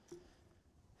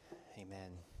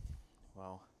Amen.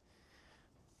 Well,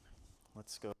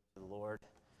 let's go to the Lord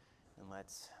and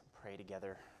let's pray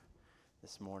together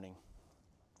this morning.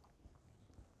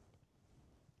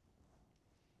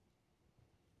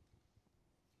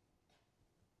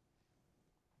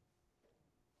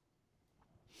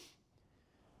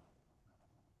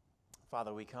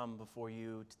 Father, we come before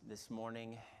you this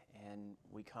morning, and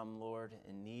we come, Lord,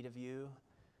 in need of you.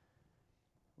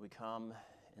 We come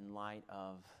in light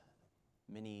of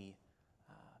many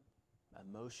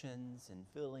emotions and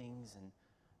feelings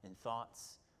and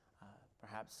thoughts.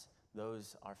 Perhaps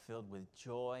those are filled with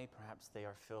joy. Perhaps they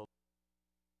are filled.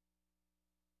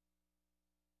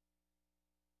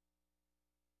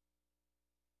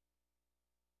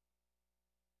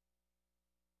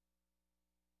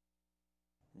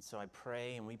 And so I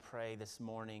pray, and we pray this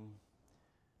morning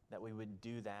that we would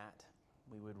do that.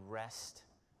 We would rest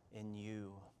in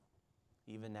you.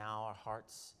 Even now, our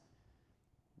hearts,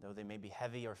 though they may be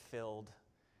heavy or filled,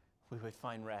 we would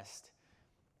find rest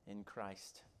in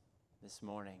Christ this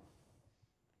morning.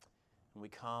 And we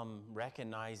come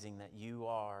recognizing that you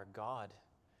are God.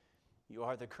 You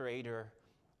are the creator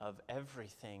of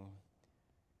everything.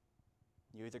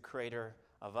 You're the creator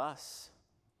of us.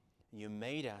 You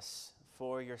made us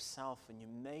for yourself, and you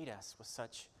made us with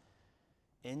such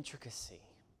intricacy,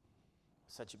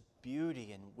 such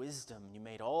beauty and wisdom. You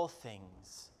made all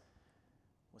things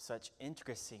with such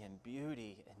intricacy and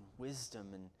beauty and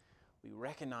wisdom, and we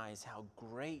recognize how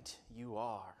great you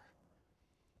are.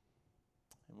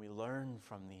 And we learn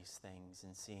from these things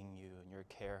in seeing you and your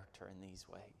character in these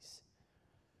ways.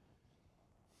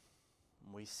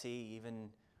 And we see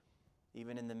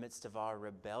even in the midst of our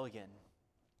rebellion,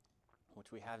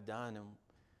 which we have done, and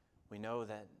we know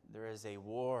that there is a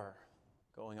war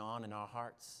going on in our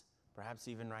hearts, perhaps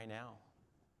even right now.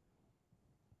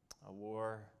 A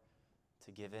war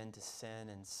to give in to sin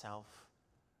and self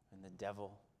and the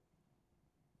devil.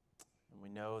 And we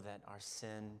know that our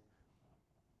sin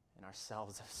and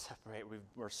ourselves have separated.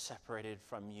 We're separated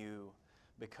from you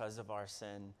because of our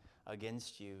sin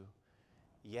against you.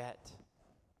 Yet,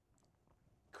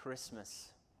 Christmas,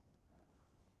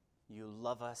 you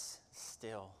love us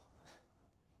still.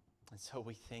 And so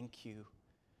we thank you.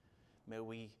 May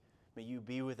you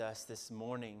be with us this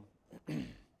morning.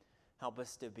 Help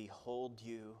us to behold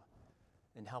you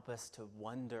and help us to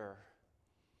wonder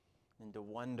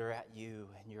at you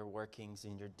and your workings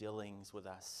and your dealings with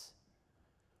us.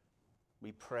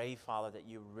 We pray, Father, that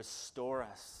you restore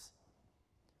us.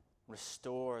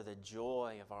 Restore the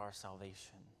joy of our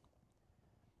salvation.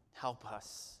 Help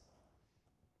us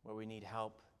where we need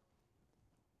help,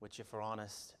 which, if we're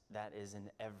honest, that is in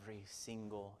every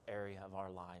single area of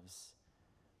our lives.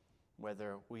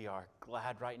 Whether we are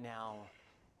glad right now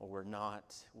or we're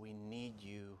not, we need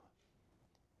you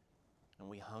and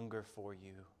we hunger for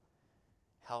you.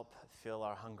 Help fill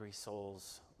our hungry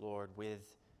souls, Lord,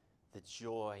 with the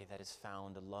joy that is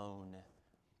found alone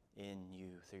in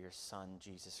you through your Son,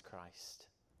 Jesus Christ.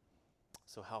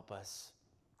 So help us,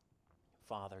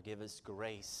 Father. Give us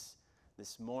grace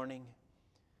this morning.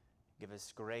 Give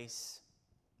us grace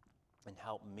and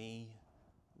help me,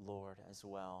 Lord, as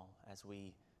well, as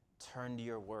we turn to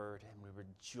your word and we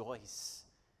rejoice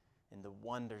in the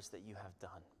wonders that you have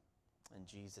done. In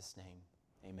Jesus' name,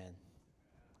 amen.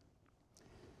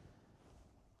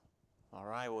 All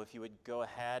right, well, if you would go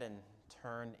ahead and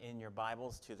turn in your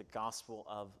Bibles to the Gospel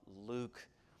of Luke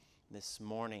this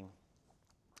morning,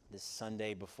 this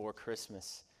Sunday before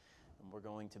Christmas. And we're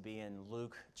going to be in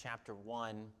Luke chapter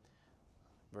 1,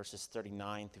 verses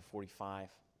 39 through 45.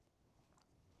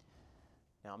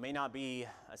 Now, it may not be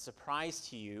a surprise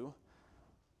to you,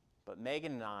 but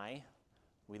Megan and I,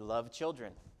 we love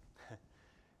children.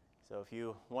 So if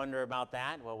you wonder about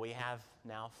that, well, we have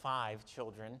now 5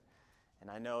 children.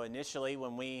 And I know initially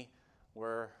when we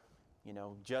were,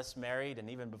 just married, and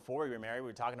even before we were married, we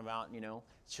were talking about,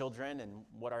 children and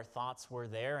what our thoughts were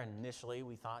there. And initially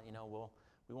we thought,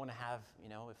 we want to have,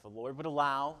 if the Lord would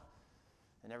allow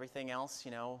and everything else,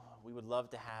 we would love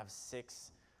to have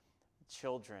 6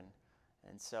 children.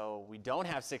 And so we don't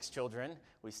have 6 children.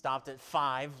 We stopped at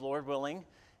 5, Lord willing,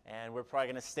 and we're probably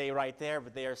going to stay right there.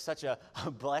 But they are such a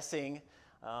blessing,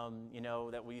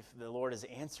 that the Lord has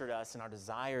answered us and our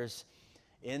desires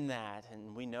in that,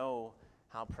 and we know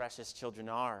how precious children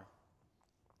are.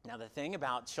 Now, the thing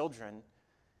about children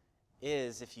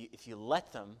is if you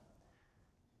let them,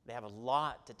 they have a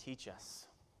lot to teach us,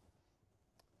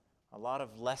 a lot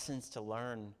of lessons to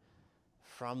learn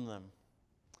from them.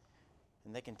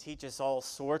 And they can teach us all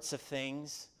sorts of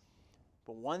things,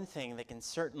 but one thing they can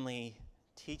certainly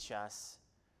teach us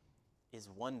is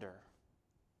wonder,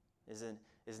 is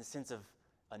a sense of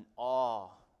an awe,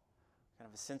 kind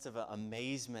of a sense of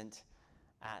amazement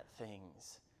at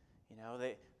things.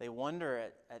 They wonder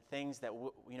at things that,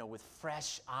 with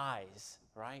fresh eyes,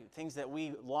 right? Things that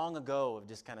we long ago have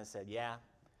just kind of said, yeah,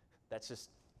 that's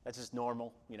just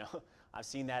normal, I've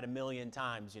seen that a million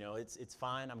times, it's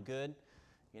fine, I'm good,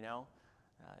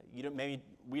 maybe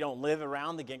we don't live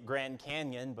around the Grand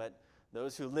Canyon, but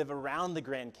those who live around the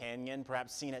Grand Canyon,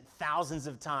 perhaps seen it thousands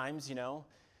of times,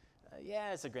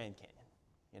 yeah, it's a Grand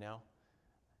Canyon,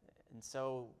 And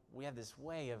so we have this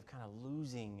way of kind of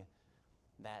losing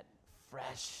that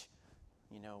fresh,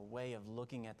 way of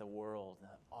looking at the world,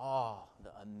 the awe,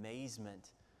 the amazement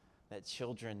that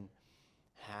children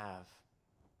have.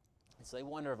 And so they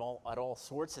wonder at all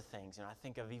sorts of things. I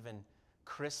think of even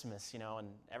Christmas, and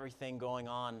everything going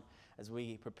on as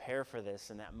we prepare for this.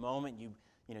 And that moment you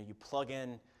plug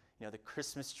in, the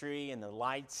Christmas tree and the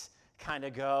lights kind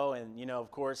of go, and of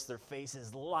course their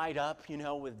faces light up,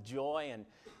 with joy, and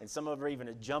some of them are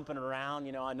even jumping around.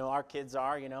 I know our kids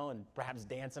are, and perhaps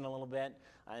dancing a little bit.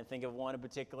 I think of one in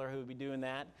particular who would be doing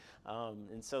that,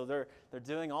 and so they're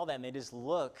doing all that, and they just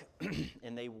look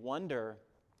and they wonder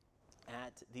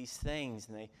at these things,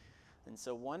 and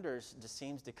so wonders just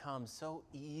seems to come so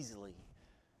easily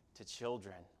to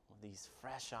children with these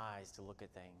fresh eyes to look at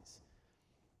things.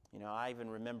 I even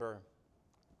remember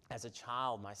as a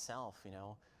child myself,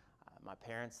 my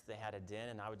parents, they had a den,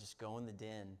 and I would just go in the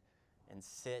den and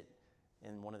sit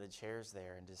in one of the chairs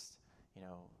there and just,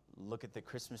 look at the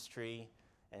Christmas tree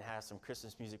and have some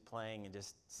Christmas music playing and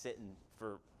just sitting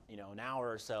for, an hour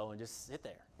or so and just sit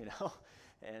there,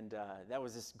 And that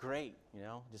was just great,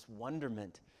 just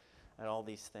wonderment at all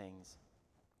these things.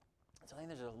 So I think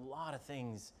there's a lot of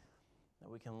things that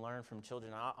we can learn from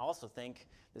children. I also think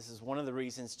this is one of the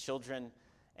reasons children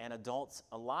and adults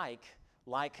alike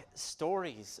like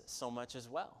stories so much as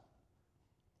well.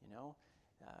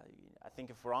 I think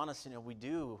if we're honest, we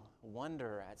do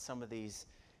wonder at some of these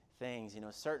things.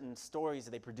 Certain stories,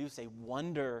 they produce a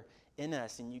wonder in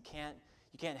us, and you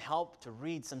can't help to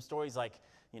read some stories like,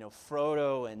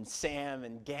 Frodo and Sam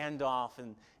and Gandalf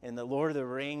and the Lord of the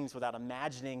Rings without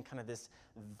imagining kind of this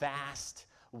vast,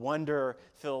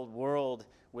 wonder-filled world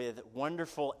with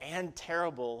wonderful and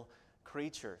terrible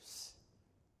creatures.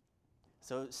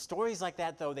 So stories like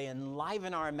that, though, they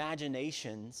enliven our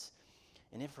imaginations.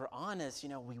 And if we're honest,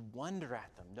 we wonder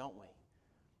at them, don't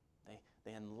we?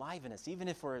 They enliven us, even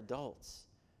if we're adults.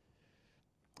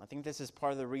 I think this is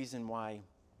part of the reason why,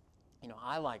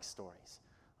 I like stories.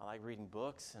 I like reading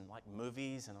books and like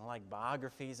movies, and I like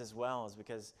biographies as well, is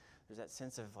because there's that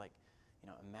sense of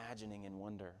imagining and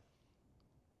wonder.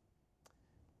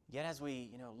 Yet as we,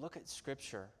 look at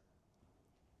Scripture,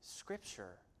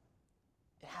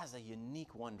 it has a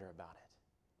unique wonder about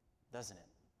it, doesn't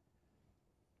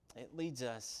it? It leads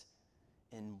us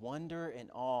in wonder and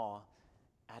awe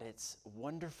at its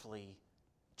wonderfully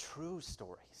true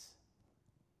stories.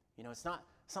 It's not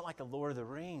like the Lord of the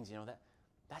Rings,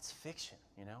 that's fiction,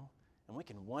 and we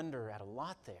can wonder at a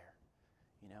lot there,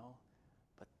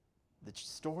 but the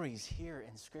stories here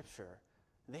in Scripture,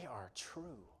 they are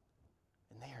true,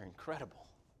 and they are incredible.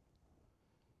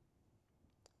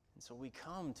 And so we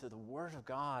come to the Word of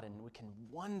God, and we can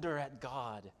wonder at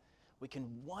God. We can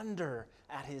wonder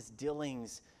at His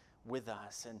dealings with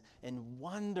us, and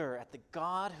wonder at the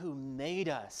God who made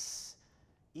us.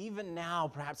 Even now,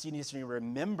 perhaps you need to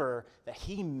remember that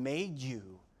He made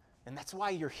you. And that's why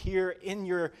you're here in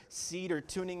your seat or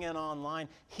tuning in online.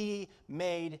 He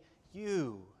made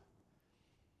you.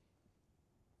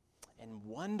 And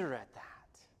wonder at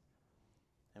that.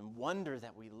 And wonder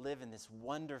that we live in this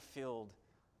wonder-filled,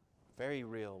 very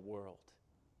real world.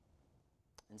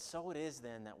 And so it is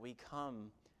then that we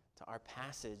come to our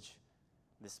passage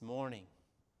this morning.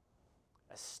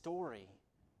 A story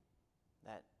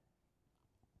that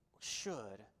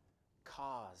should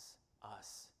cause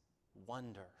us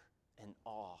wonder and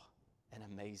awe and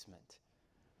amazement,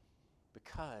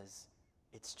 because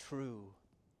it's true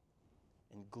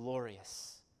and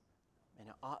glorious, and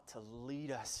it ought to lead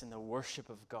us in the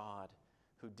worship of God,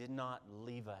 who did not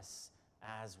leave us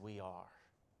as we are.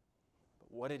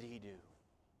 But what did He do?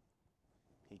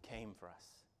 He came for us.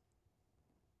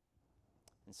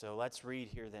 And so let's read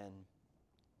here then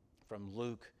from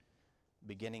Luke,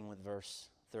 beginning with verse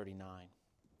 39.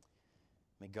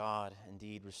 May God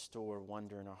indeed restore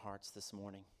wonder in our hearts this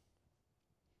morning.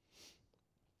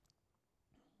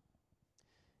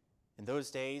 In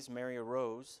those days, Mary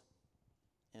arose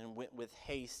and went with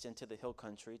haste into the hill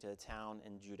country to a town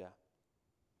in Judah.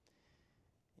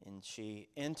 And she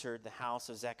entered the house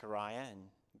of Zechariah and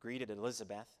greeted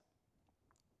Elizabeth.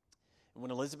 And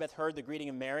when Elizabeth heard the greeting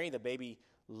of Mary, the baby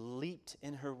leaped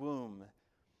in her womb.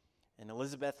 And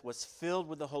Elizabeth was filled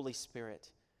with the Holy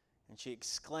Spirit, and she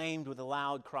exclaimed with a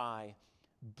loud cry,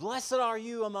 "Blessed are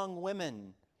you among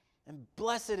women, and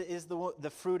blessed is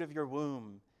the fruit of your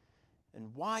womb.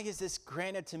 And why is this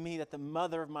granted to me that the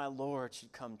mother of my Lord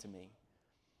should come to me?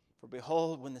 For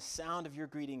behold, when the sound of your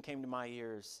greeting came to my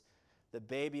ears, the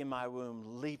baby in my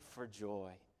womb leaped for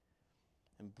joy.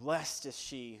 And blessed is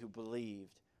she who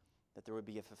believed that there would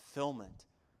be a fulfillment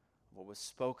of what was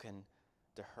spoken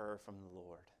to her from the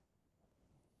Lord."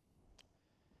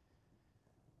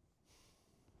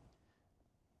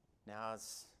 Now,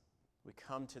 as we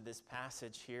come to this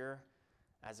passage here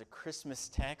as a Christmas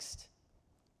text,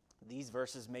 these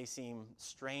verses may seem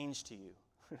strange to you.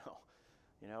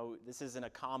 This isn't a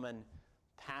common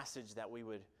passage that we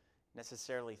would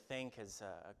necessarily think as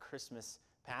a Christmas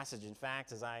passage. In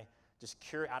fact, as I just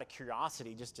out of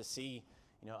curiosity, just to see,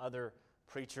 other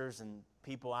preachers and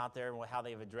people out there and how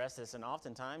they've addressed this, and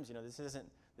oftentimes,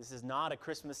 this is not a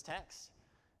Christmas text.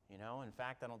 In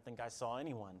fact, I don't think I saw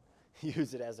anyone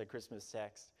use it as a Christmas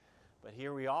text. But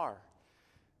here we are.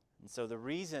 And so the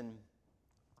reason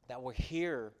that we're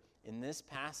here in this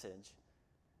passage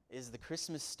is the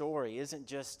Christmas story isn't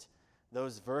just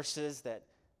those verses that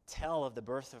tell of the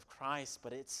birth of Christ,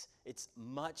 but it's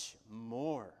much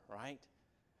more, right?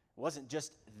 It wasn't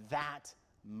just that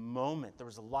moment. There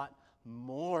was a lot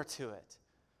more to it.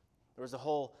 There was a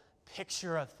whole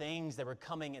picture of things that were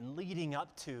coming and leading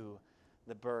up to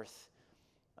the birth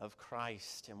of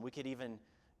Christ. And we could even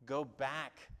go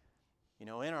back, in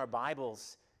our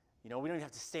Bibles. We don't even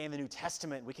have to stay in the New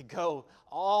Testament. We could go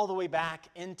all the way back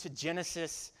into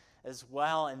Genesis as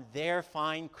well, and there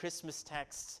find Christmas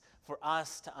texts for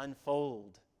us to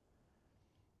unfold.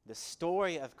 The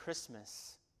story of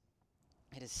Christmas,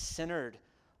 it is centered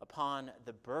upon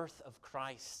the birth of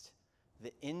Christ,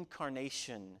 the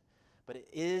incarnation, but it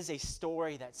is a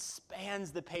story that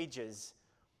spans the pages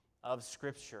of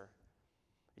Scripture.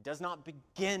 It does not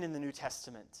begin in the New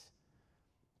Testament.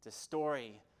 It's a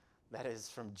story that is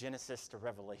from Genesis to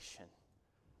Revelation,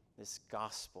 this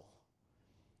gospel.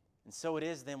 And so it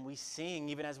is then we sing,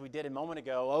 even as we did a moment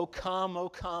ago, O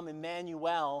come,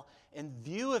 Emmanuel, in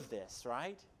view of this,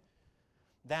 right?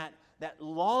 That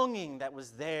longing that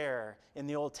was there in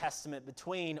the Old Testament,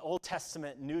 between Old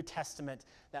Testament and New Testament,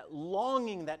 that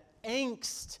longing, that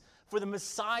angst for the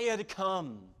Messiah to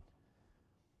come.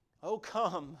 O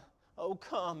come,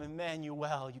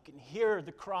 Emmanuel. You can hear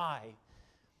the cry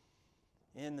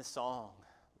in the song,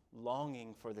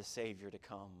 longing for the Savior to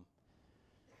come,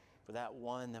 for that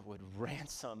one that would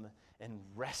ransom and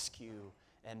rescue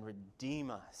and redeem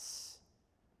us.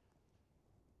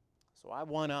 So I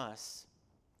want us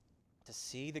to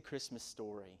see the Christmas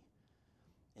story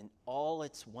in all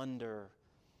its wonder,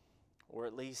 or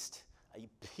at least a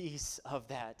piece of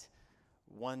that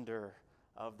wonder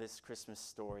of this Christmas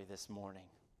story this morning.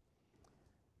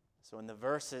 So in the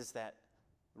verses that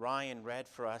Ryan read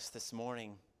for us this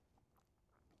morning,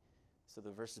 so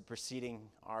the verses preceding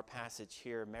our passage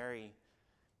here, Mary,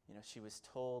 she was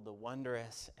told the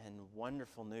wondrous and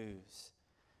wonderful news.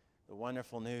 The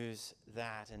wonderful news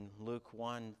that in Luke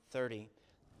 1:30,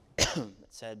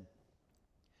 it said,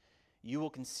 "You will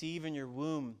conceive in your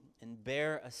womb and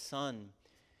bear a son,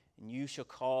 and you shall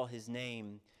call his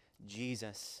name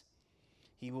Jesus.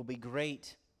 He will be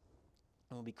great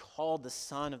and will be called the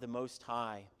Son of the Most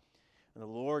High. And the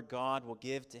Lord God will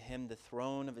give to him the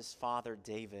throne of his father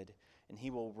David, and he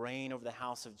will reign over the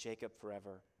house of Jacob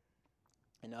forever.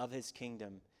 And of his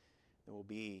kingdom there will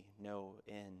be no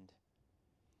end."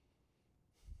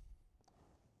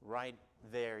 Right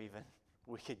there even,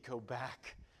 we could go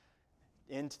back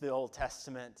into the Old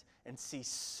Testament and see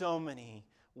so many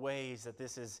ways that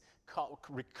this is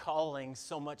recalling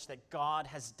so much that God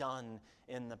has done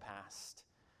in the past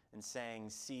and saying,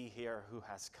 "See here who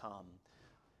has come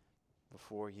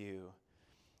before you."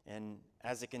 And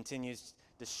as it continues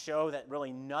to show that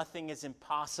really nothing is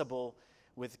impossible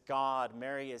with God,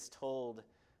 Mary is told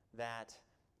that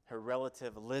her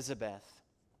relative Elizabeth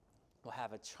will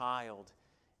have a child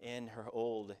in her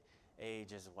old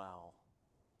age as well.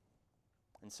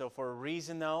 And so for a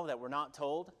reason, though, that we're not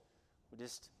told, we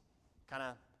just kind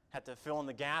of have to fill in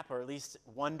the gap, or at least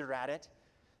wonder at it.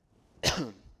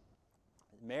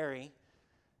 Mary,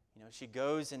 she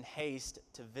goes in haste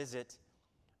to visit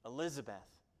Elizabeth.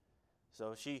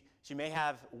 So she may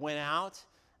have went out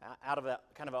of a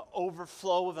kind of an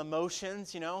overflow of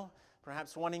emotions,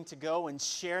 perhaps wanting to go and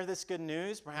share this good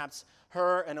news. Perhaps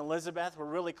her and Elizabeth were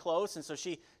really close, and so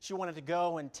she wanted to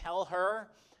go and tell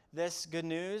her this good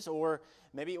news. Or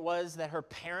maybe it was that her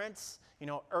parents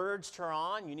urged her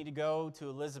on, you need to go to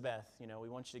Elizabeth. We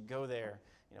want you to go there.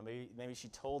 Maybe she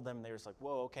told them, they were just like,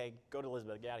 whoa, okay, go to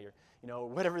Elizabeth, get out of here.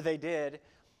 Whatever they did.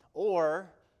 Or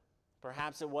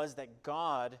perhaps it was that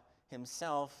God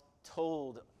himself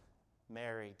told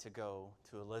Mary to go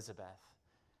to Elizabeth.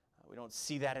 We don't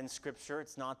see that in Scripture.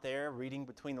 It's not there. Reading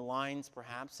between the lines,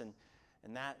 perhaps, and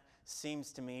that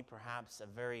seems to me perhaps a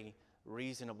very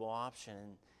reasonable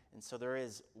option. And so there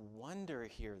is wonder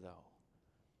here, though.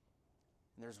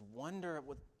 And there's wonder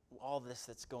with all this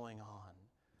that's going on.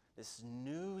 This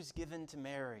news given to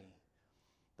Mary.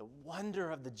 The wonder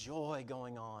of the joy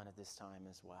going on at this time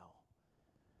as well.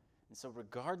 And so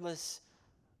regardless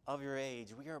of your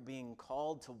age, we are being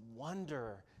called to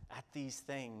wonder at these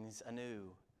things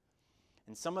anew.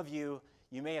 And some of you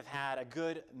may have had a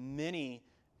good many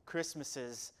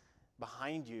Christmases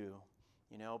behind you.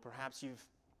 Perhaps you've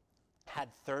had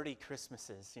 30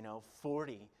 Christmases,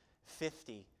 40,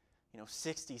 50,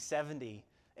 60, 70,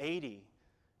 80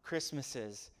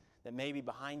 Christmases that may be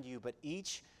behind you. But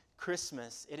each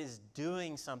Christmas, it is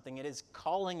doing something. It is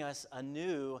calling us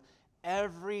anew,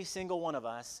 every single one of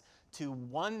us, to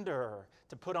wonder,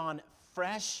 to put on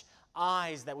fresh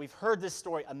eyes that we've heard this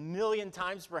story a million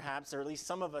times perhaps, or at least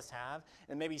some of us have,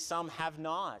 and maybe some have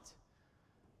not.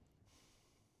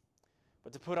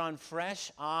 But to put on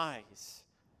fresh eyes,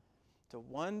 to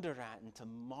wonder at and to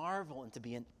marvel and to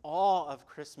be in awe of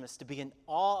Christmas, to be in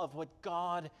awe of what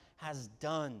God has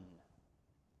done.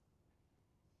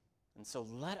 And so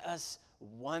let us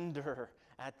wonder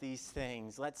at these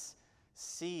things. Let's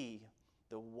see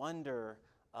the wonder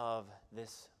of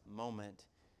this moment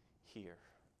here.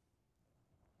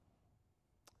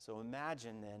 So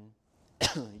imagine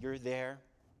then, you're there.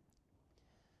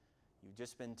 You've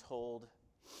just been told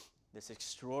this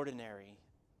extraordinary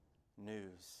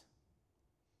news.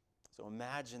 So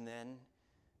imagine then,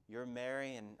 you're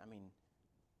Mary, and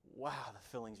wow, the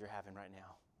feelings you're having right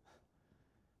now.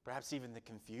 Perhaps even the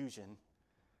confusion,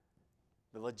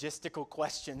 the logistical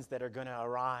questions that are going to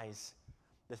arise,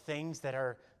 the things that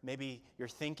are maybe you're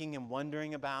thinking and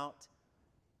wondering about,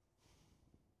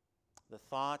 the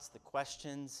thoughts, the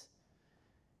questions.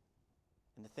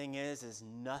 And the thing is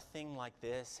nothing like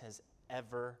this has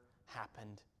ever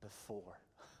happened before.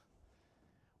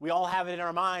 We all have it in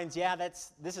our minds. Yeah,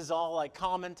 this is all like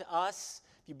common to us.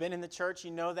 If you've been in the church,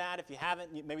 you know that. If you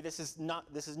haven't, maybe this is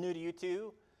new to you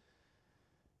too.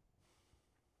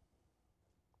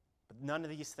 But none of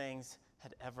these things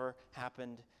had ever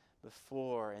happened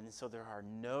before. And so there are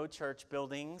no church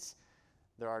buildings.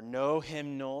 There are no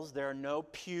hymnals. There are no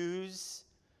pews.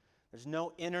 There's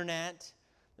no internet.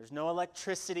 There's no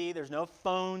electricity. There's no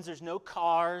phones. There's no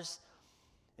cars.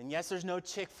 And yes, there's no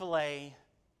Chick-fil-A.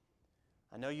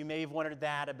 I know you may have wondered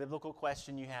that, a biblical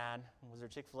question you had. Was there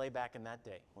Chick-fil-A back in that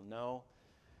day? Well, no,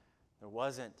 there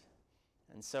wasn't.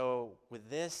 And so with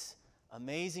this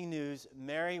amazing news,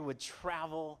 Mary would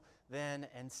travel then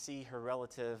and see her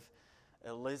relative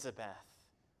Elizabeth.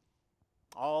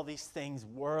 All these things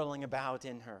whirling about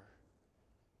in her.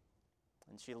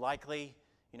 And she likely,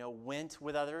 went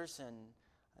with others and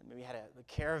maybe had a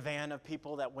caravan of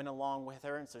people that went along with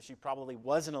her, and so she probably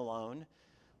wasn't alone.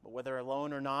 But whether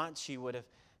alone or not, she would have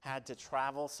had to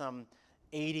travel some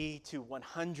 80 to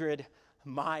 100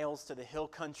 miles to the hill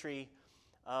country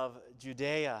of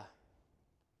Judea.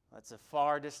 That's a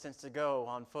far distance to go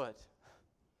on foot.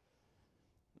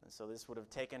 And so this would have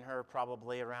taken her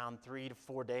probably around 3 to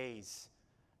 4 days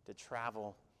to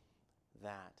travel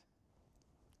that.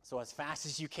 So as fast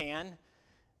as you can,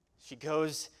 she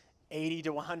goes 80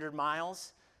 to 100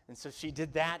 miles. And so she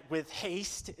did that with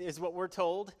haste, is what we're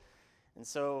told. And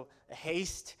so a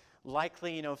haste,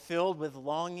 likely, filled with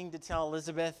longing to tell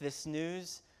Elizabeth this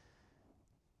news.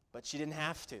 But she didn't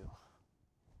have to.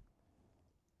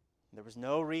 There was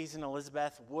no reason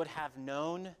Elizabeth would have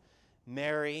known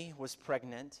Mary was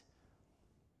pregnant.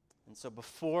 And so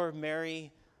before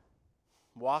Mary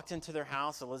walked into their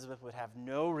house, Elizabeth would have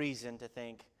no reason to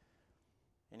think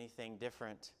anything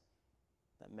different,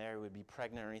 that Mary would be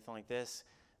pregnant or anything like this.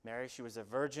 Mary, she was a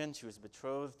virgin. She was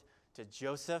betrothed to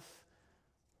Joseph,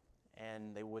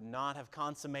 and they would not have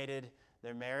consummated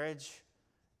their marriage.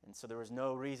 And so there was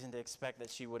no reason to expect that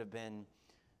she would have been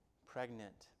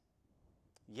pregnant.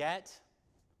 Yet,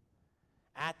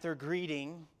 at their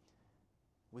greeting,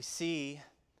 we see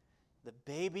the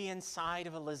baby inside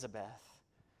of Elizabeth,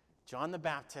 John the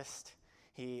Baptist.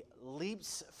 He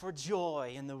leaps for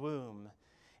joy in the womb.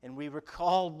 And we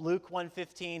recall Luke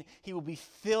 1:15, he will be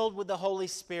filled with the Holy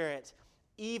Spirit,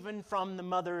 even from the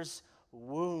mother's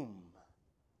womb.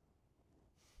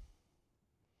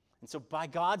 And so by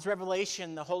God's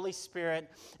revelation, the Holy Spirit,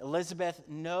 Elizabeth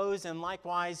knows and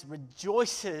likewise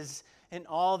rejoices in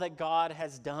all that God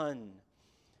has done.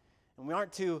 And we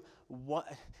aren't to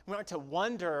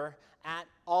wonder at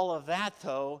all of that,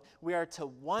 though. We are to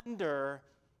wonder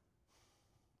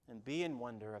and be in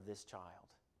wonder of this child.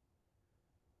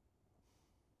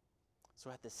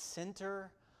 So at the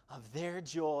center of their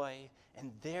joy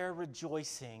and their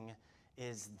rejoicing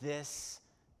is this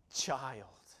child.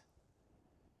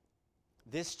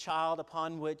 This child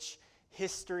upon which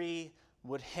history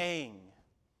would hang.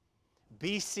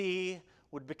 BC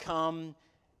would become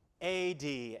AD,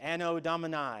 Anno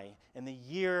Domini, in the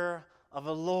year of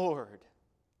the Lord.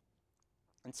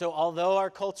 And so although our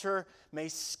culture may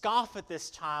scoff at this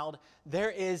child,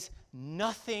 there is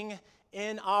nothing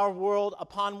in our world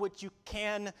upon which you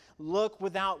can look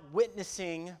without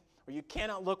witnessing, or you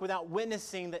cannot look without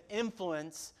witnessing the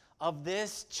influence of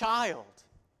this child.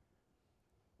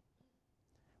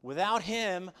 Without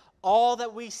him, all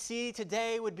that we see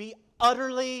today would be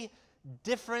utterly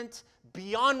different,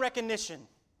 beyond recognition.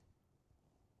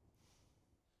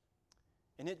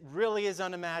 And it really is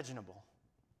unimaginable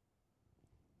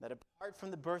that apart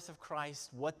from the birth of Christ,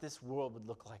 what this world would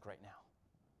look like right now.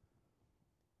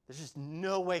 There's just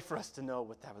no way for us to know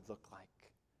what that would look like.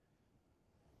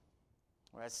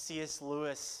 Whereas C.S.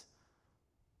 Lewis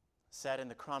said in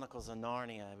the Chronicles of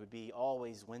Narnia, it would be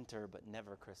always winter but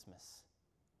never Christmas.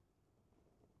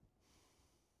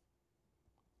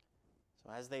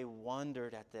 So as they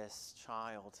wondered at this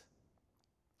child,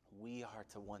 we are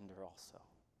to wonder also.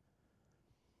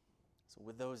 So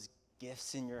with those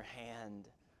gifts in your hand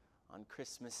on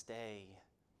Christmas Day,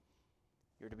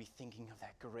 you're to be thinking of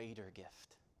that greater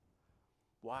gift.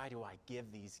 Why do I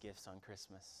give these gifts on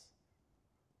Christmas?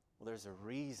 Well, there's a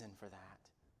reason for that.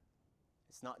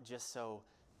 It's not just so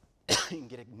you can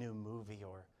get a new movie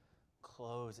or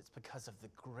clothes. It's because of the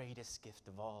greatest gift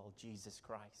of all, Jesus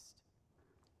Christ.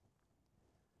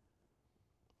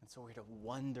 And so we're to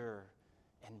wonder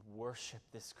and worship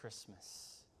this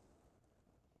Christmas.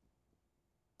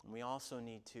 And we also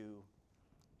need to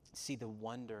see the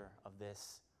wonder of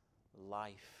this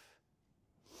life.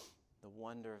 The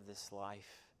wonder of this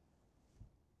life.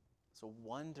 So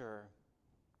wonder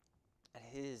at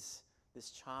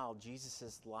this child,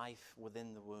 Jesus' life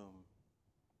within the womb.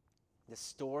 The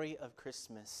story of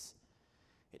Christmas,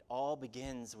 it all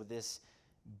begins with this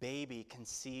baby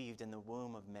conceived in the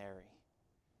womb of Mary.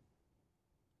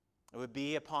 It would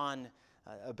be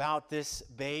about this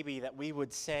baby that we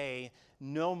would say,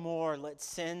 "No more let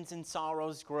sins and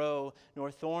sorrows grow, nor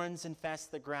thorns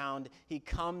infest the ground. He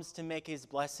comes to make his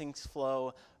blessings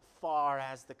flow, far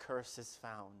as the curse is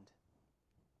found."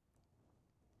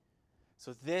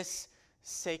 So this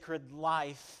sacred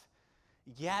life,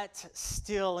 yet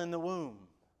still in the womb.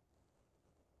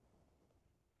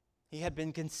 He had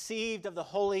been conceived of the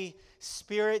Holy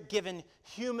Spirit, given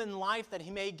human life that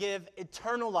he may give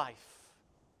eternal life.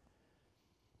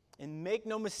 And make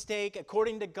no mistake,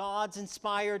 according to God's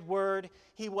inspired word,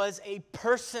 he was a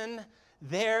person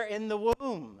there in the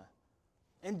womb.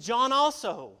 And John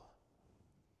also.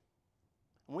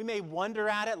 And we may wonder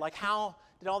at it, like how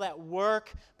did all that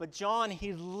work? But John,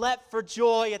 he leapt for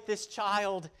joy at this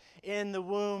child in the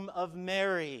womb of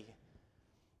Mary.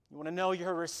 You want to know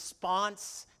your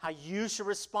response, how you should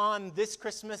respond this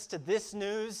Christmas to this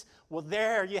news? Well,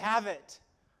 there you have it.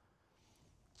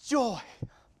 Joy.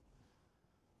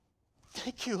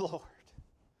 Thank you, Lord.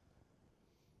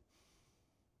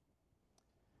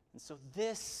 And so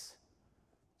this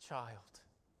child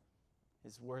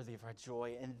is worthy of our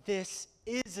joy, and this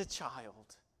is a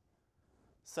child,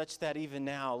 such that even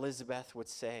now Elizabeth would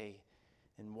say,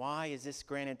 "And why is this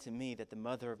granted to me that the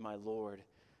mother of my Lord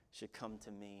should come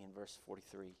to me," in verse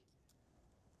 43.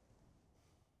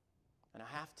 And I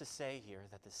have to say here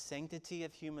that the sanctity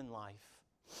of human life,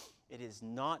 it is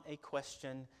not a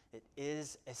question, it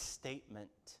is a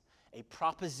statement, a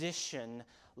proposition.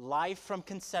 Life from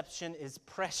conception is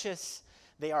precious.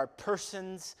 They are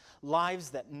persons,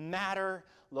 lives that matter.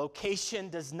 Location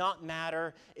does not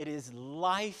matter. It is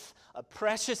life, a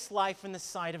precious life in the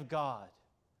sight of God.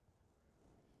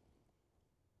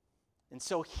 And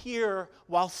so here,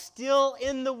 while still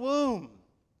in the womb,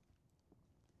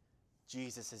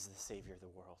 Jesus is the Savior of the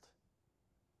world.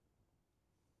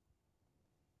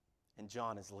 And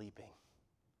John is leaping.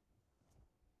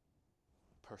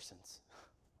 Persons.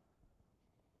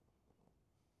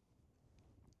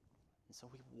 And so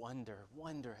we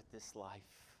wonder at this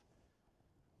life.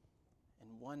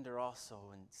 And wonder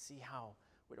also, and see how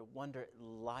we're to wonder at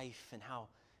life and how,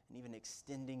 and even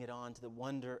extending it on to the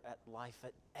wonder at life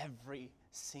at every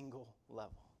single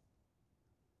level.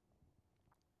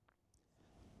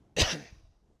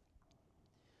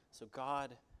 So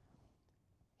God,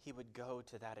 He would go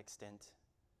to that extent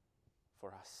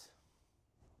for us,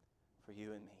 for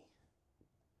you and me.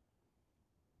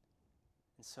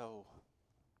 And so,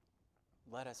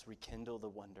 let us rekindle the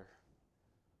wonder.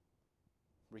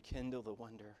 Rekindle the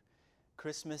wonder.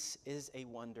 Christmas is a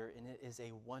wonder, and it is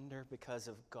a wonder because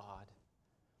of God,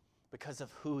 because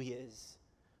of who He is,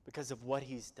 because of what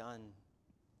He's done.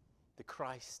 The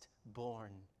Christ born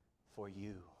for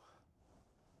you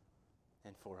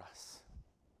and for us.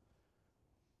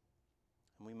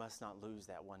 And we must not lose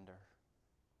that wonder.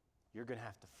 You're going to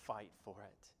have to fight for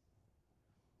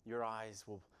it. Your eyes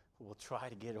will try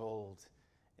to get old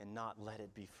and not let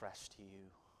it be fresh to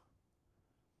you.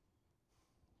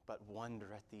 But wonder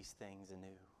at these things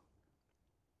anew.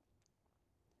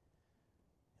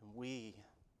 And we,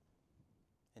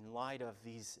 in light of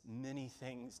these many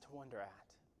things to wonder at,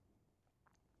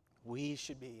 we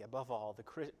should be, above all, the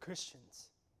Christians,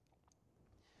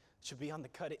 should be on the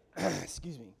cutting,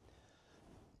 excuse me,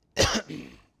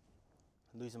 I'm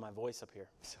losing my voice up here.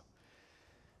 So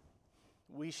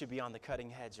we should be on the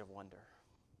cutting edge of wonder.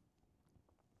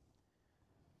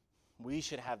 We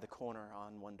should have the corner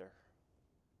on wonder.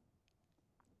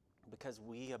 Because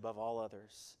we, above all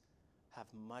others, have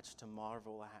much to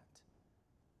marvel at,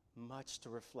 much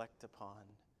to reflect upon,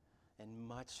 and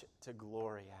much to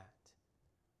glory at.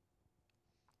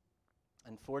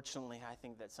 Unfortunately, I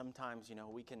think that sometimes,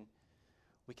 we can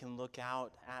look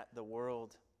out at the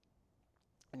world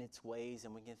and its ways,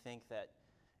 and we can think that,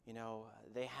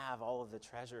 they have all of the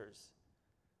treasures.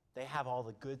 They have all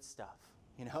the good stuff,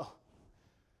 And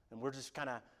we're just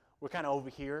we're over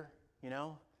here,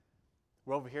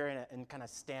 We're over here and kind of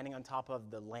standing on top of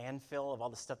the landfill of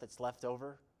all the stuff that's left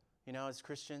over, as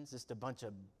Christians, just a bunch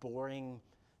of boring,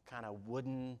 kind of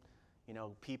wooden,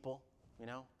 people,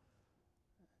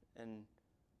 And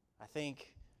I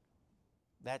think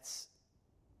that's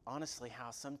honestly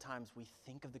how sometimes we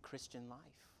think of the Christian life.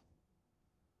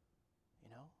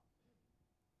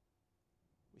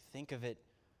 We think of it,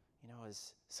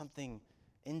 as something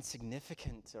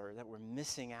insignificant or that we're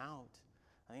missing out.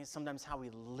 I think it's sometimes how we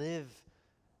live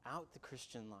out the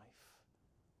Christian life.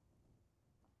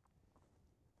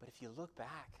 But if you look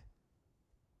back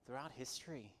throughout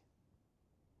history,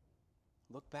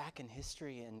 look back in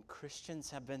history, and Christians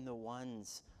have been the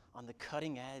ones on the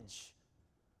cutting edge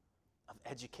of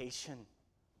education,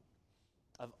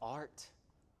 of art,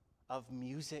 of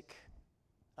music,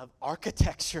 of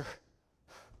architecture,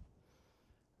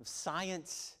 of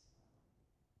science,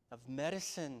 of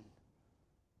medicine,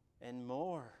 and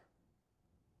more.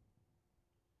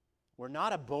 We're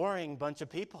not a boring bunch of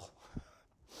people.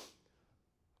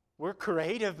 We're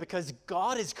creative because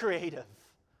God is creative.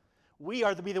 We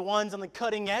are to be the ones on the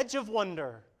cutting edge of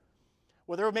wonder.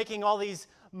 Where they're making all these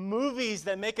movies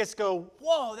that make us go,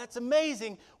 whoa, that's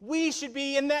amazing. We should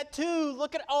be in that too.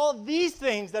 Look at all these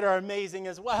things that are amazing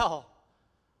as well.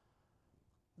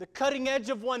 The cutting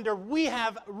edge of wonder. We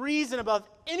have reason above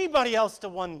anybody else to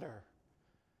wonder.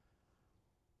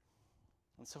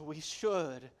 And so we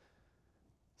should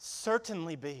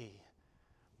certainly be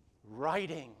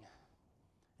writing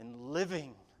and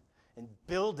living and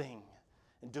building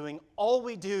and doing all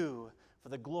we do for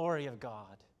the glory of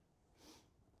God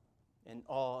and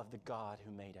awe of the God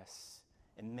who made us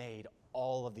and made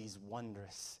all of these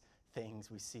wondrous things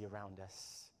we see around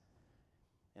us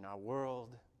in our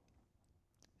world,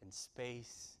 in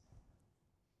space,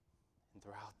 and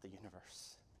throughout the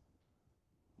universe.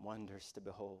 Wonders to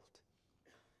behold.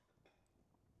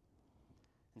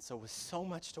 And so with so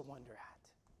much to wonder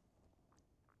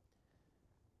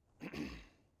at,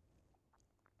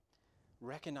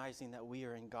 recognizing that we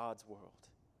are in God's world,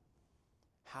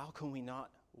 how can we not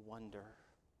wonder?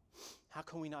 How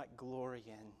can we not glory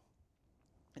in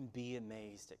and be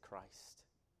amazed at Christ,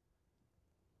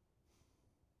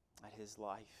 at His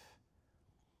life,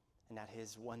 and at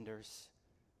His wonders?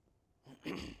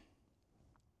 And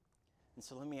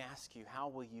so let me ask you, how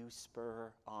will you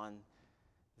spur on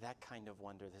that kind of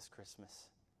wonder this Christmas?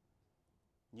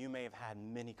 You may have had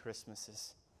many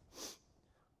Christmases,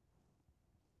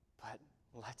 but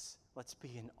let's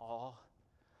be in awe.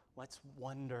 Let's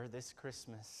wonder this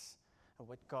Christmas at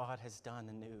what God has done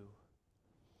anew.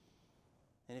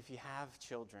 And if you have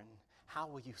children, how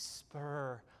will you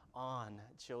spur on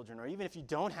children? Or even if you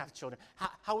don't have children,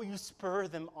 how will you spur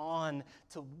them on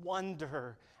to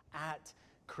wonder at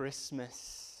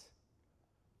Christmas?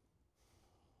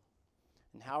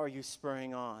 And how are you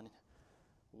spurring on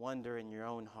wonder in your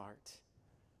own heart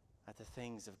at the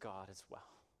things of God as well?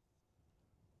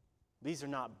 These are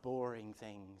not boring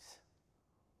things.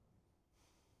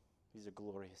 These are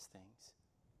glorious things.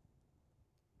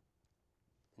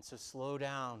 And so slow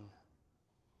down.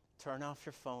 Turn off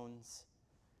your phones.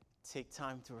 Take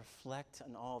time to reflect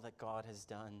on all that God has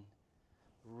done.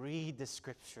 Read the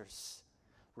scriptures.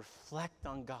 Reflect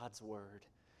on God's word.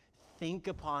 Think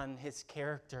upon his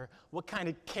character. What kind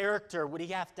of character would he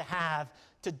have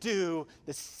to do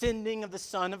the sending of the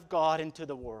Son of God into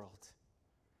the world?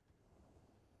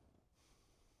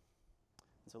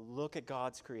 So look at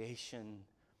God's creation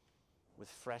with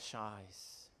fresh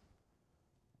eyes.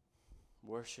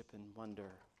 Worship and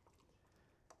wonder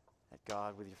at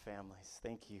God with your families.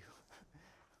 Thank you.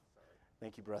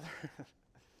 Thank you, brother.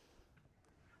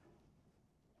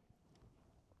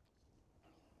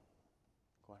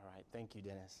 Quite all right. Thank you,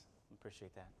 Dennis.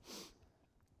 Appreciate that.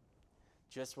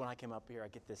 Just when I came up here, I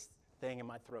get this thing in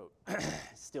my throat.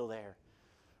 It's still there.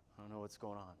 I don't know what's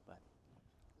going on, but,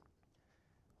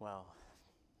 well,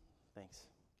 thanks.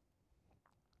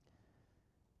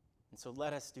 And so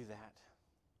let us do that.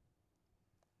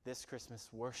 This Christmas,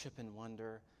 worship and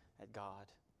wonder at God.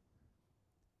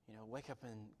 Wake up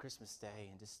on Christmas Day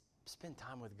and just spend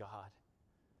time with God.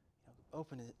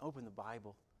 Open the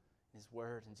Bible, His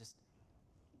Word, and just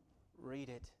read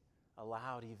it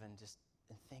aloud even,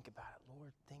 and think about it.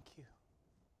 Lord, thank you.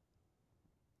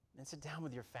 And sit down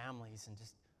with your families and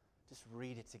just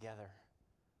read it together.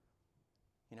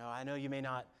 I know you may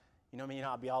not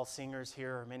be all singers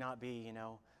here, or may not be,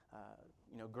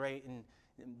 great in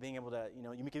being able to,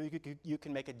 you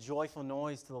can make a joyful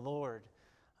noise to the Lord.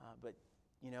 But,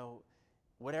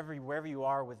 wherever you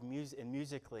are with music and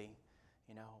musically,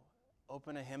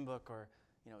 open a hymn book or,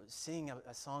 sing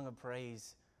a song of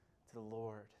praise to the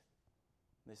Lord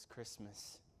this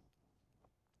Christmas.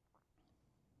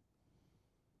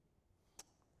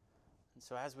 And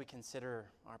so as we consider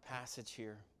our passage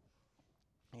here,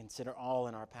 consider all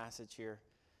in our passage here,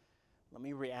 let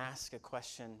me re-ask a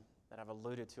question that I've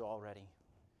alluded to already.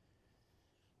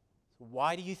 So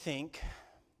why do you think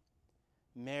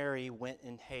Mary went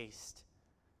in haste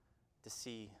to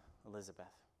see Elizabeth?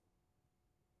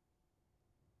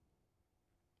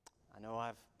 I know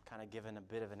I've kind of given a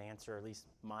bit of an answer, or at least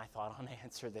my thought on the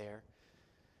answer there.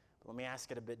 But let me ask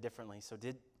it a bit differently. So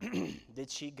did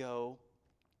she go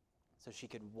so she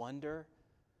could wonder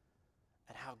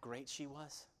at how great she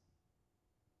was?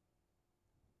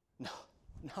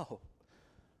 No.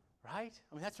 Right?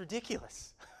 I mean, that's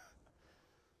ridiculous.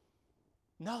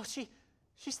 No,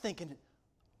 she's thinking,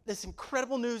 this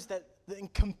incredible news that the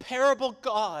incomparable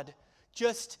God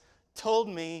just told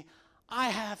me I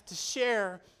have to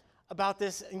share about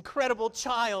this incredible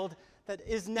child that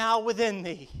is now within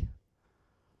thee.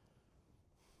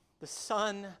 The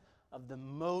Son of the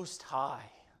Most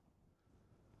High.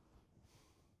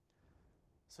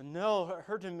 So no,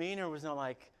 her demeanor was not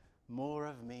like, more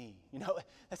of me.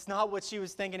 That's not what she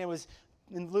was thinking. It was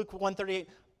in Luke 1:38,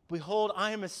 behold,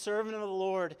 I am a servant of the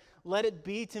Lord. Let it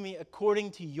be to me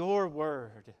according to your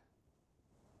word.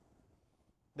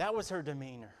 That was her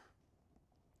demeanor.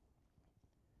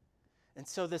 And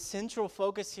so the central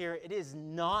focus here, it is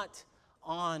not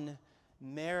on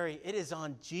Mary, it is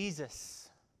on Jesus.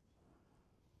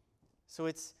 So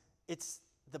it's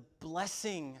the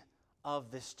blessing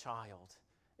of this child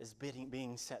is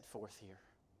being set forth here.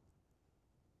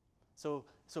 So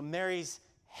Mary's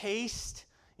haste,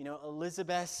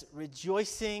 Elizabeth's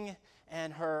rejoicing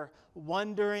and her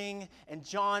wondering, and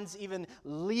John's even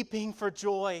leaping for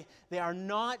joy, they are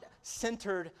not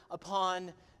centered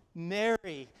upon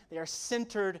Mary. They are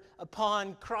centered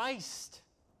upon Christ.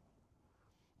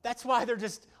 That's why they're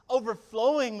just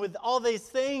overflowing with all these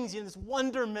things, this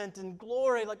wonderment and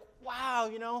glory. Like, wow,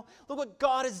 look what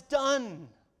God has done.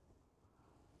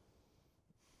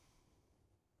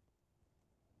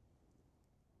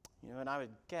 And I would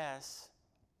guess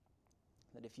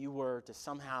that if you were to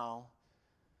somehow,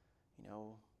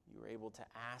 you were able to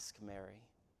ask Mary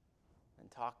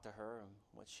and talk to her and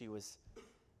what she was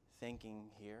thinking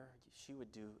here, she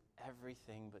would do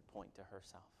everything but point to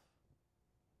herself.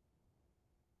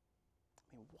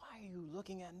 I mean, why are you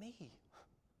looking at me?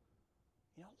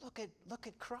 Look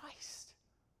at Christ.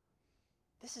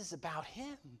 This is about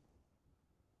Him.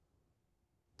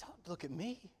 Don't look at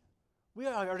me. We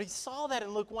already saw that in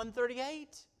Luke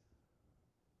 1:38.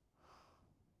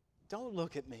 Don't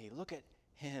look at me. Look at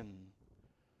Him.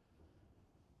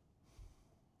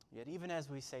 Yet even as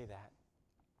we say that,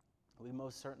 we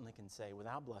most certainly can say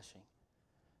without blushing,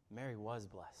 Mary was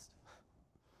blessed.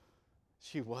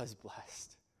 She was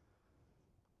blessed.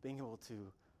 Being able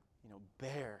to,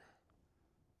 bear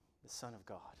the Son of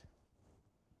God.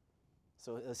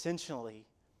 So essentially,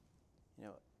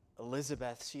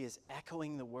 Elizabeth, she is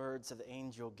echoing the words of the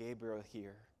angel Gabriel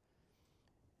here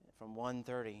from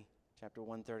 1:30, Chapter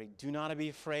 130. Do not be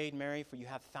afraid, Mary, for you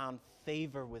have found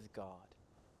favor with God.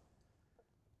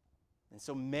 And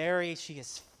so Mary, she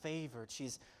is favored.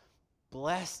 She's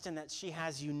blessed in that she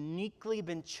has uniquely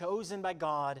been chosen by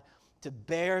God to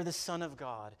bear the Son of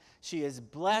God. She is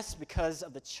blessed because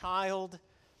of the child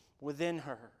within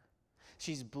her.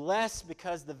 She's blessed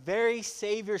because the very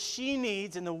Savior she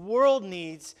needs and the world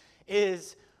needs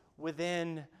is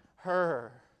within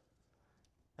her.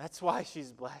 That's why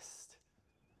she's blessed.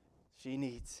 She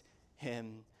needs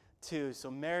him too.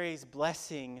 So Mary's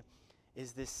blessing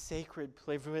is this sacred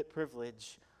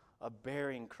privilege of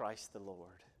bearing Christ the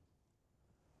Lord.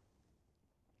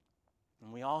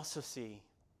 And we also see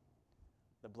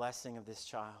the blessing of this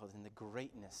child and the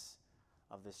greatness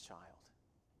of this child.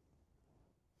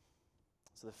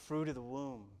 So the fruit of the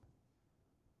womb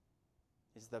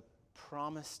is the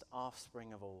promised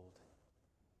offspring of old,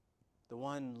 the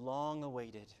one long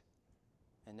awaited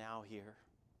and now here.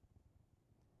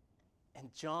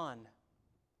 And John,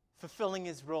 fulfilling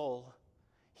his role,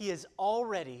 he is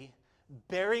already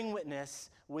bearing witness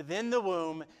within the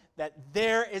womb that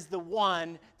there is the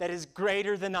one that is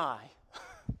greater than I.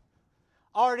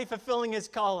 Already fulfilling his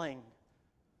calling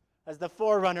as the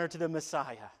forerunner to the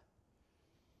Messiah.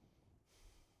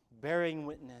 Bearing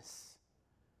witness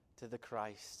to the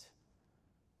Christ.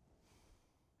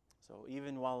 So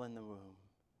even while in the womb,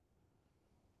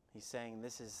 he's saying,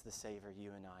 this is the Savior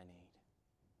you and I need.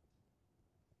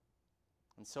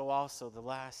 And so also the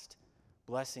last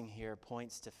blessing here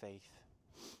points to faith.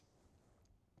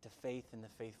 To faith in the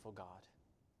faithful God.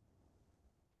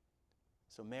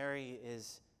 So Mary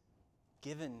is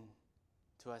given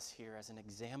to us here as an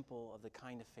example of the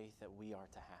kind of faith that we are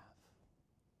to have.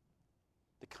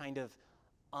 The kind of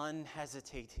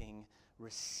unhesitating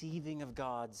receiving of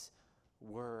God's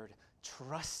word,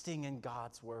 trusting in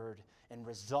God's word, and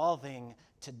resolving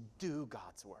to do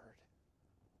God's word.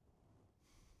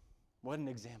 What an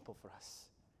example for us.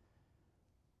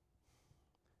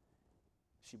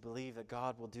 She believed that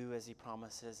God will do as he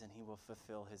promises and he will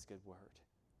fulfill his good word.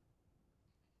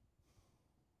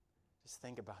 Just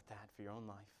think about that for your own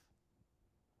life.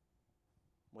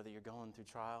 Whether you're going through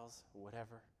trials or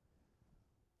whatever,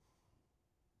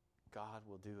 God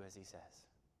will do as he says.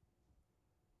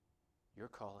 Your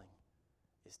calling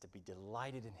is to be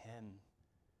delighted in him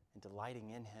and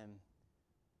delighting in him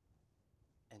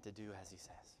and to do as he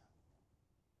says.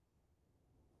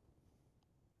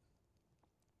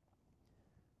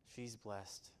 She's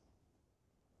blessed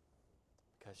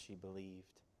because she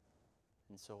believed,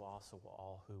 and so also will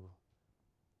all who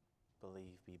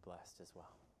believe be blessed as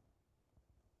well.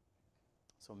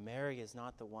 So Mary is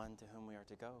not the one to whom we are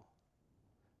to go,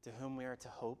 to whom we are to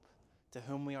hope, to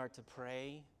whom we are to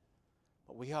pray,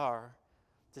 but we are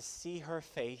to see her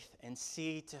faith and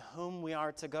see to whom we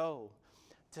are to go,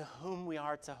 to whom we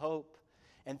are to hope,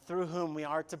 and through whom we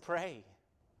are to pray.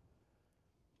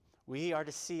 We are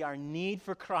to see our need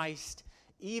for Christ,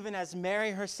 even as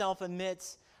Mary herself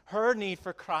admits her need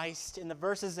for Christ in the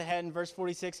verses ahead in verse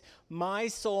 46. My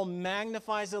soul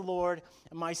magnifies the Lord,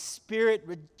 and my spirit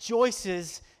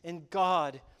rejoices in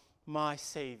God, my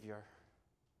Savior.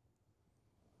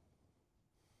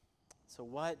 So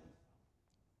what,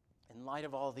 in light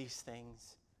of all these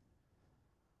things,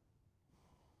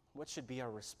 what should be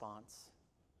our response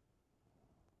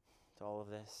to all of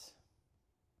this?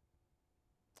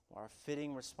 Our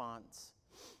fitting response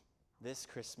this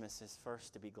Christmas is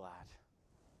first to be glad.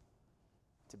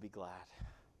 To be glad.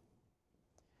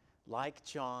 Like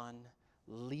John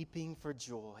leaping for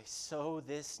joy, so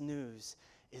this news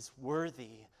is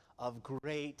worthy of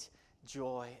great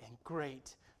joy and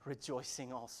great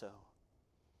rejoicing also.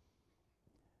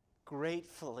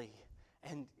 Gratefully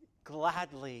and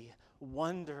gladly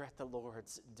wonder at the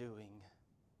Lord's doing.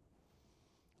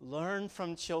 Learn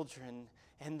from children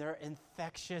and their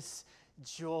infectious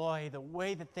joy, the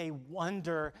way that they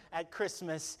wonder at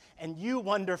Christmas, and you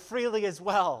wonder freely as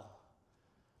well.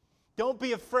 Don't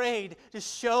be afraid to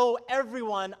show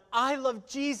everyone, I love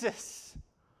Jesus.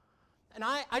 And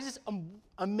I just am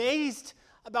amazed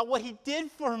about what he did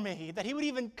for me, that he would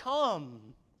even come.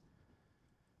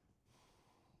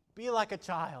 Be like a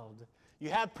child. You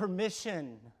have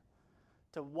permission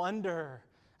to wonder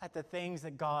at the things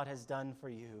that God has done for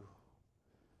you.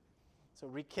 So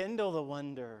rekindle the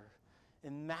wonder,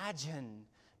 imagine,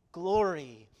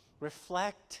 glory,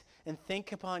 reflect, and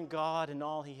think upon God and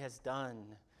all he has done,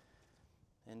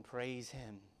 and praise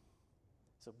him.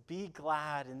 So be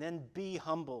glad and then be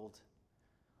humbled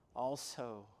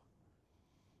also.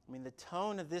 I mean, the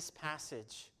tone of this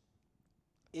passage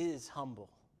is humble.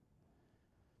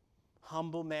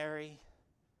 Humble Mary,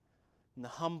 and the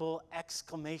humble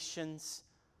exclamations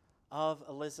of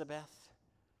Elizabeth.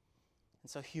 And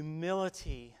so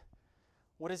humility,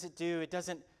 what does it do? It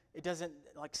doesn't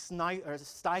like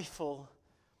stifle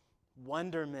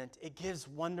wonderment. It gives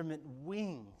wonderment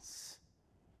wings.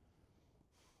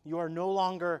 You are no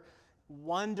longer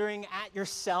wondering at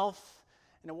yourself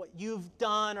and what you've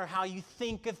done or how you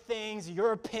think of things,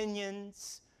 your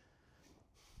opinions.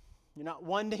 You're not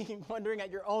wondering at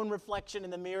your own reflection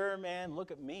in the mirror, man, look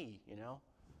at me,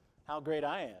 how great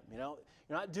I am, You're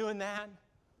not doing that.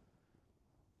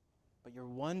 But you're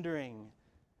wondering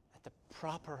at the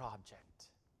proper object,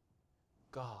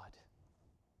 God.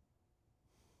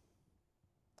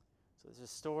 So there's a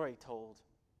story told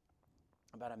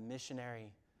about a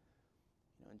missionary,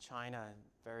 in China,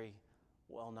 a very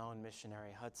well-known missionary,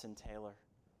 Hudson Taylor,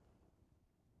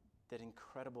 did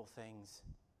incredible things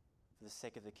for the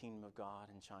sake of the kingdom of God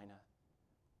in China.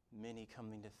 Many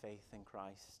coming to faith in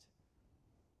Christ.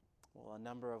 Well, a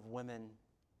number of women,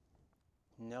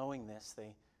 knowing this,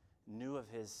 they knew of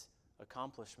his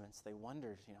accomplishments. They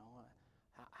wondered,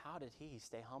 how did he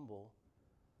stay humble?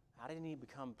 How didn't he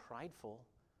become prideful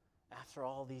after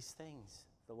all these things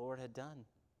the Lord had done?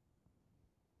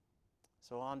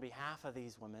 So on behalf of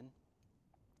these women,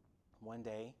 one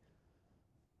day,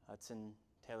 Hudson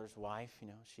Taylor's wife,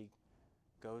 she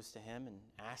goes to him and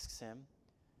asks him,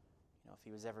 if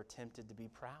he was ever tempted to be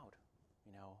proud,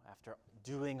 after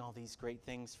doing all these great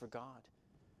things for God.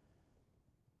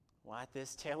 Well, at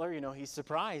this, Taylor, he's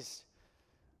surprised.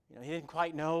 He didn't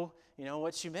quite know,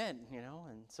 what she meant,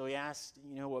 and so he asked,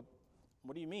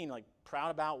 what do you mean, like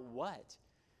proud about what?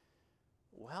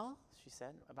 Well, she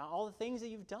said, about all the things that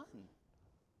you've done.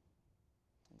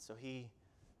 And so he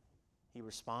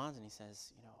responds and he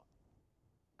says,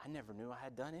 I never knew I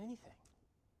had done anything.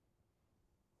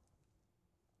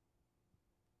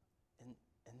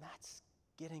 And that's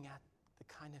getting at the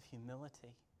kind of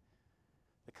humility,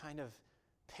 the kind of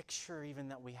picture even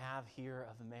that we have here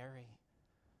of Mary.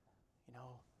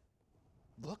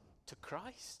 Look to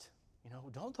Christ.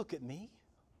 Don't look at me.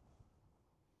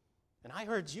 And I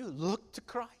heard you, look to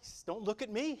Christ. Don't look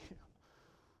at me.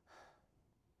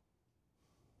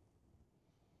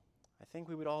 I think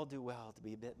we would all do well to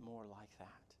be a bit more like that.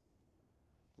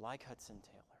 Like Hudson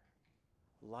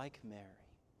Taylor. Like Mary.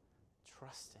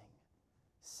 Trusting.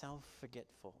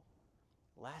 Self-forgetful.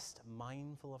 Less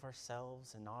mindful of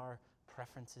ourselves and our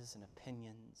preferences and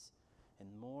opinions. And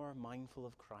more mindful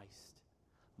of Christ.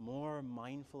 More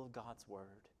mindful of God's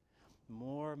Word.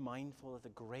 More mindful of the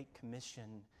Great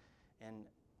Commission and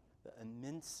the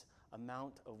immense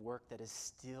amount of work that is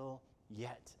still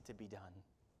yet to be done.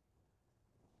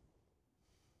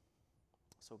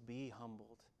 So be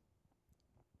humbled.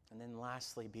 And then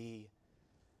lastly, be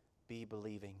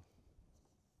believing.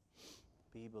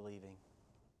 Be believing.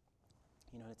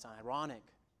 It's ironic,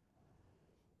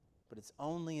 but it's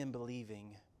only in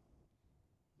believing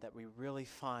that we really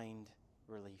find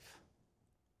relief.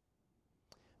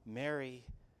 Mary,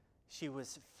 she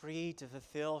was free to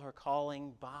fulfill her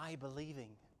calling by believing.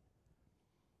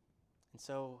 And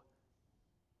so,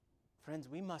 friends,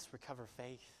 we must recover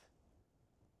faith.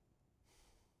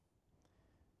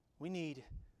 We need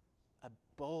a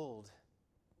bold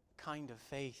kind of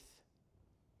faith.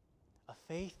 A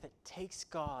faith that takes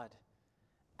God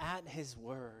at His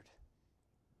word.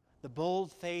 The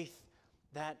bold faith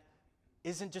that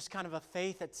isn't just kind of a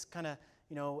faith that's kind of,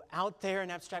 out there and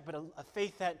abstract, but a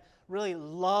faith that really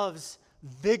loves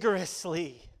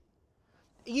vigorously.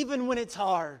 Even when it's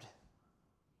hard.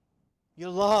 You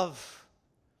love.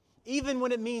 Even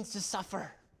when it means to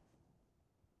suffer.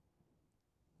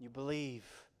 You believe.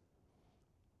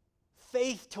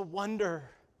 Faith to wonder.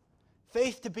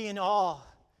 Faith to be in awe.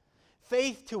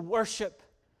 Faith to worship.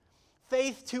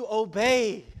 Faith to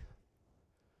obey.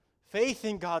 Faith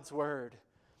in God's word.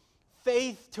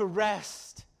 Faith to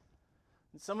rest.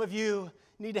 And some of you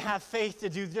need to have faith to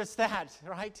do just that,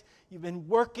 right? You've been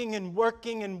working and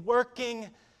working and working.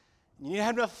 And you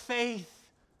have enough faith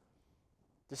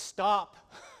to stop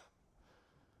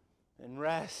and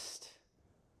rest.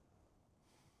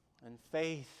 And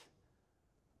faith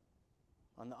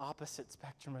on the opposite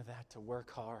spectrum of that to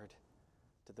work hard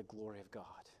to the glory of God.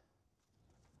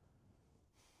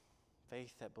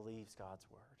 Faith that believes God's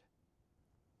word.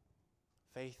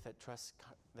 Faith that trusts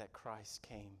that Christ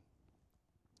came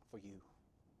for you.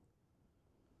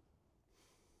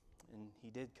 And He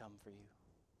did come for you.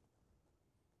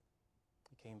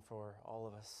 He came for all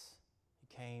of us.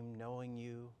 He came knowing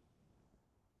you.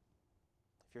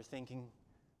 If you're thinking,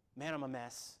 man, I'm a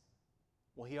mess.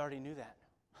 Well, He already knew that.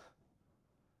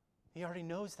 He already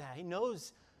knows that. He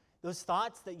knows those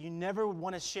thoughts that you never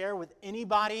want to share with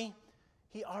anybody.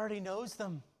 He already knows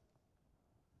them.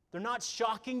 They're not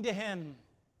shocking to him.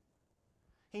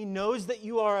 He knows that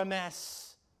you are a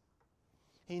mess.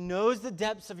 He knows the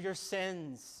depths of your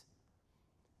sins.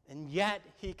 And yet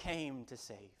he came to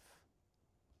save.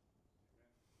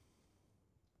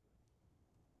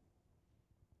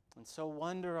 And so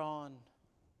wonder on.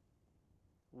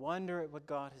 Wonder at what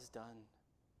God has done.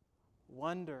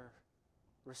 Wonder,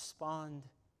 respond,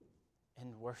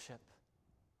 and worship.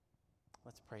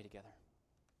 Let's pray together.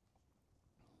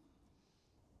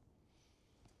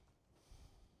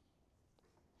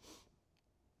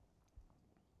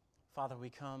 Father, we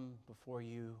come before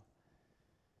you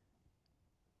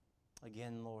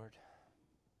again, Lord.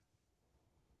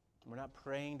 We're not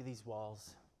praying to these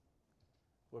walls.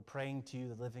 We're praying to you,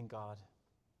 the living God,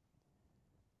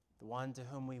 the one to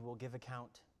whom we will give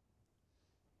account,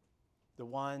 the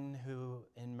one who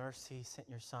in mercy sent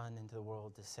your Son into the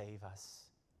world to save us.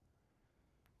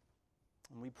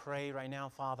 And we pray right now,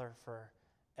 Father, for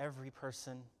every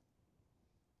person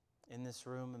in this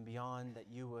room and beyond, that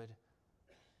you would,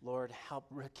 Lord, help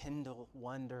rekindle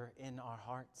wonder in our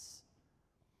hearts,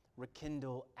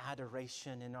 rekindle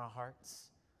adoration in our hearts,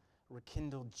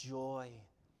 rekindle joy,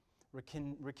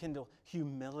 rekindle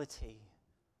humility,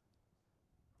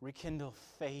 rekindle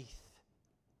faith,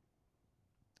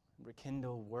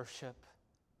 rekindle worship.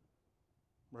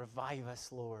 Revive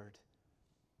us, Lord,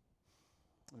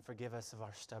 and forgive us of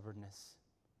our stubbornness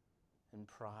and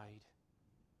pride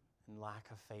and lack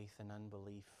of faith and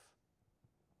unbelief.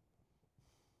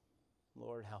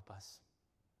 Lord, help us.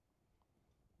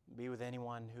 Be with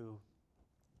anyone who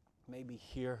may be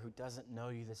here who doesn't know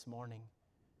you this morning,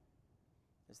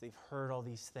 as they've heard all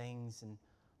these things and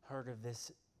heard of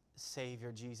this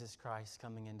Savior, Jesus Christ,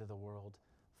 coming into the world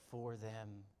for them.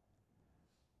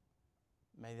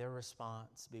 May their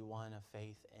response be one of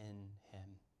faith in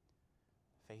him,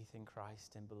 faith in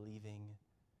Christ and believing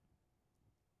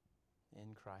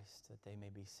in Christ, that they may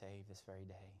be saved this very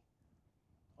day.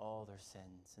 All their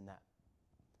sins and that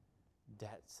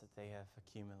debts that they have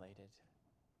accumulated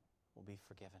will be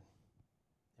forgiven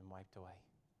and wiped away.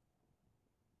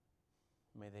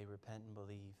 May they repent and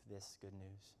believe this good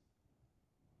news.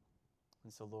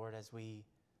 And so, Lord, as we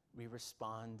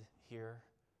respond here,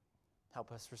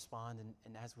 help us respond.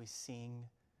 And as we sing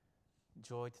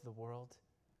joy to the world,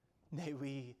 may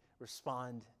we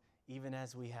respond even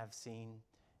as we have seen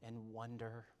in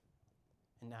wonder,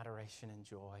 in adoration and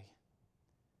joy,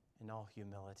 in all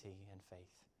humility and faith.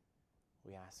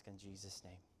 We ask in Jesus'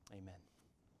 name, amen.